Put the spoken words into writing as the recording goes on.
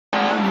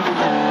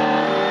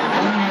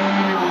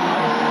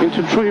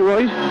into 3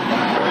 right,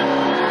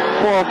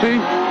 40,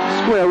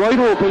 square right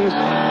opens,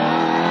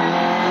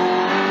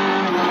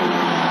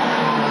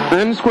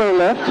 and square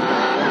left,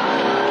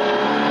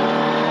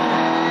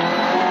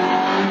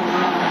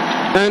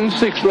 and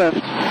 6 left,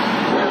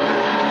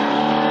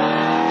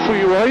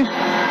 3 right,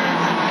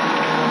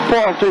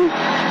 40,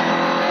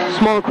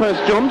 small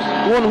crest jumps,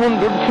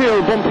 100,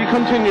 care, bumpy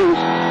continues,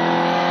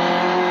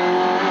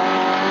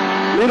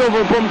 mid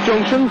over bump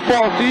junction, 40,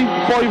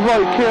 5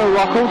 right, care,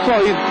 rock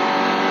outside,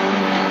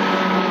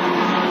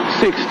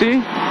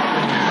 60,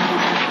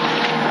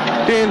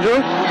 danger,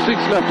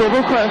 6 left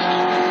over crest,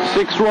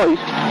 6 right,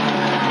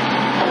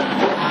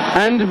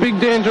 and big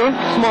danger,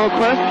 small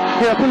crest,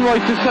 hairpin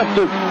right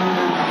deceptive,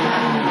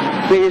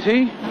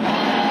 80,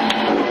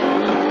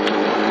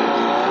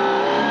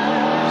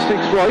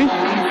 6 right,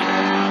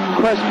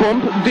 crest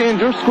bump,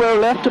 danger, square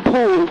left to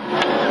pole,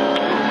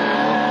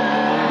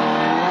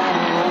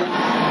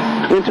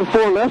 into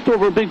 4 left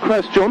over big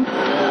crest jump,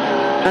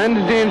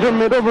 and danger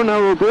mid over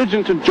narrow bridge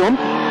into jump,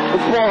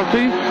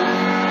 40,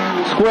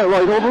 square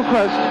right over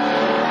crest,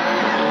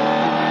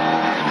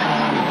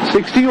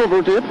 60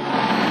 over dip,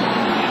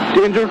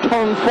 danger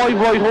turn 5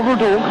 right over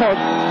don't cut,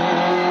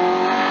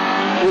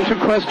 into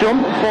crest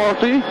jump,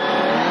 40,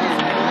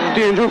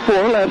 danger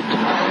 4 left,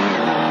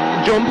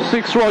 jump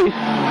 6 right,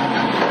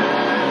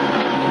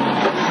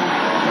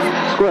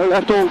 square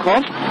left don't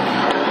cut,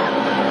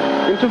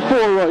 into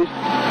 4 right,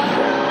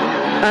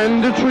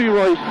 and 3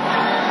 right,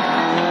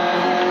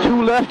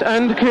 2 left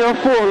and care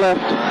 4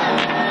 left,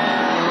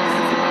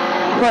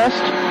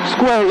 crest,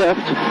 square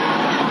left,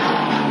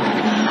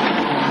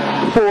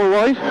 4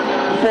 right,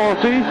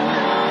 40,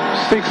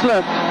 6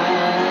 left,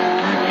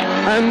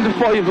 and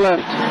 5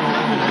 left,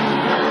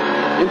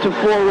 into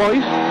 4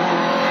 right,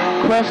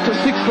 crest,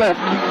 6 left,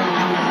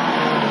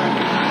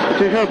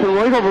 to hairpin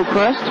right over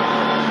crest,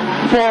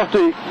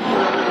 40,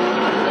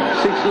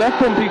 6 left,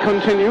 bumpy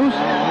continues,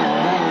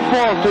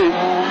 40,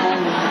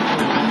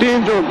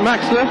 danger,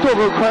 max left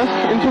over crest,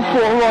 into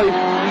 4 right,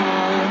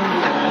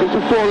 into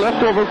 4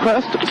 left over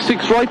crest,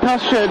 6 right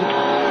past shed,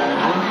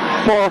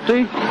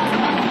 40,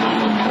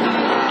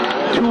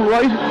 2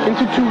 right,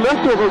 into 2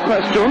 left over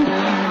crest jump,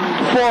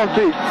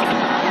 40,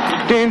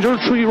 danger,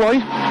 3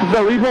 right,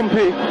 very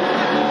bumpy,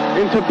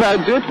 into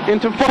bad dip,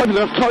 into 5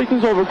 left,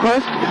 tightens over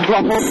crest,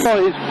 drop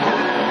outside,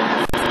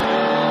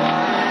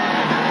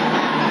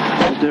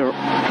 there,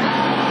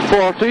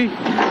 40,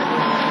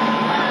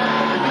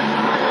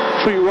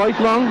 3 right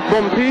long,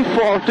 bumpy,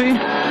 40,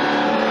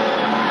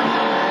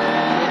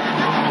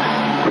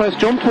 crest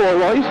jump 4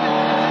 right,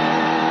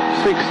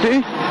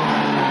 60,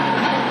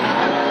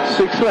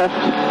 6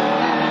 left,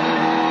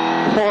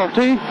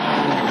 40,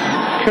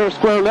 care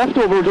square left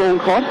over don't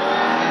cut,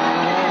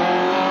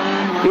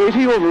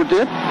 80 over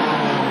dip,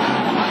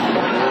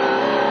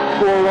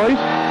 4 right,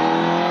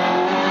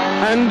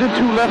 and 2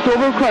 left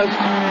over crest,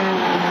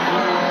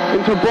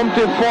 into bump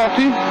dip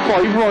 40,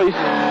 5 right,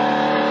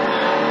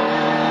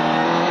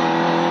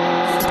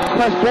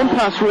 crest bump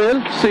pass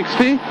rail,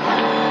 60,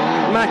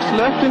 max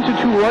left into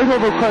 2 right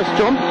over crest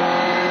jump,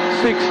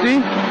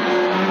 60,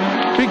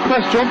 big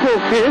crest jump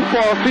okay,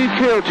 40,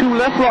 care 2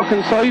 left rock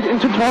inside,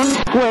 into turn,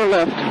 square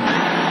left,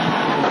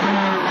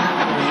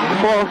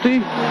 40,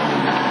 2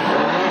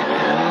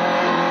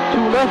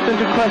 left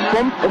into crest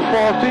bump,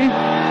 40,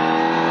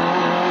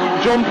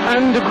 jump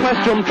and the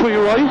crest jump 3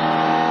 right,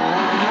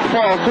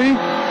 40,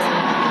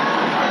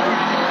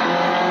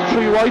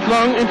 3 right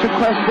long into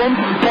crest bump,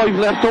 5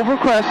 left over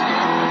crest,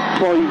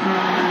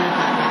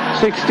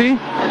 5, 60,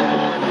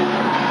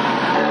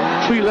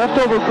 3 left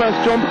over crest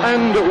jump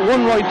and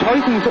 1 right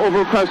tightens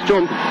over crest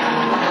jump,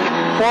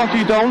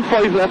 40 down,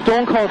 5 left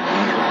don't cut,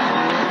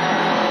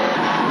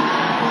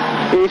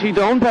 80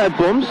 down, bad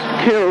bumps,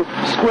 care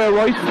square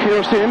right,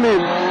 care same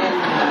in,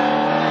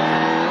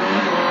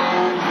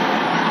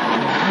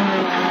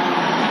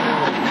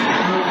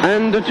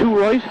 and 2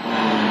 right,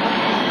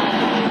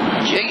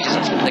 Jesus,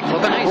 that's something for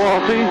the nice.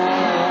 40,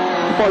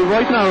 5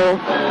 right narrow,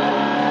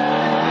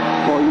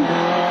 5,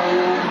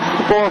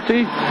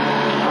 40,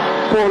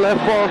 4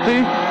 left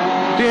 40,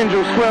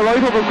 danger, square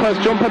right over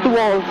crest jump at the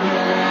wall,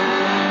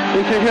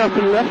 into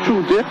hairpin left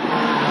through dip,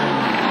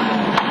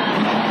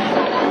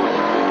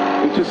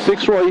 into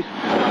 6 right,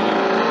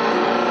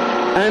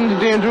 and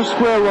danger,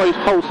 square right,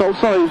 house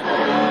outside,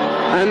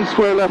 and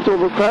square left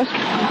over crest,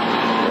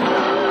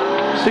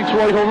 6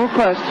 right over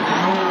crest,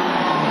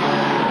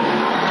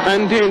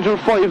 and danger,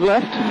 5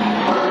 left,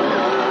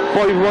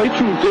 5 right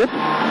through dip,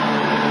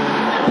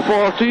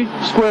 40,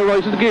 square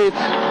right at the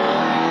gates,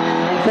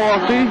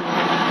 40,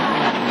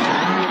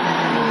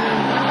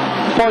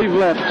 5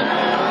 left,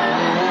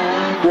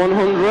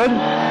 100,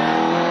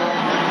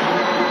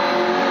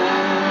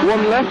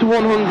 1 left,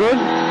 100,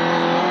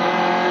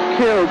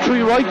 care,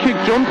 3 right kick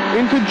jump,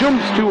 into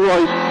jumps 2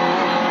 right,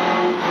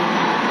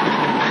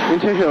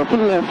 into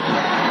hairpin left,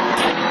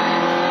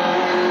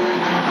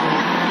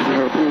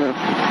 hairpin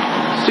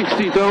left,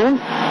 60 down,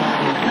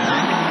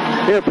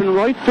 hairpin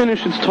right,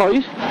 finish, it's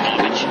tight,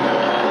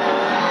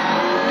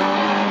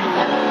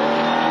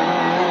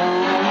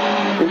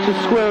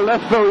 into square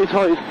left, very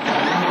tight.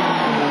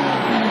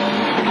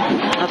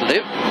 That'll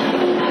do.